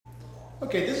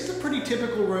Okay, this is a pretty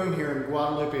typical room here in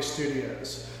Guadalupe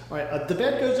Studios. All right, the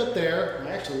bed goes up there.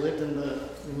 I actually lived in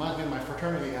reminds me of my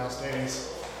fraternity house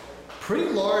days.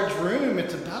 Pretty large room.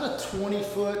 It's about a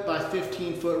 20-foot by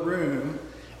 15-foot room.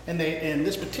 And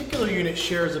this particular unit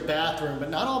shares a bathroom, but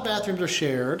not all bathrooms are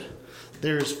shared.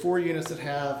 There's 4 units that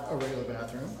have a regular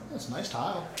bathroom. That's a nice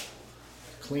tile.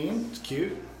 Clean, it's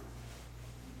cute.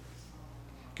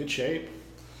 Good shape.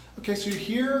 Okay, so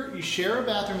here you share a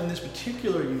bathroom in this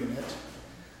particular unit.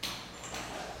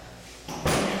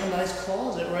 And a nice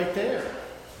closet right there.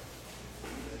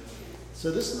 So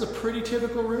this is a pretty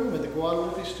typical room at the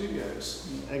Guadalupe Studios.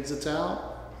 Exits out.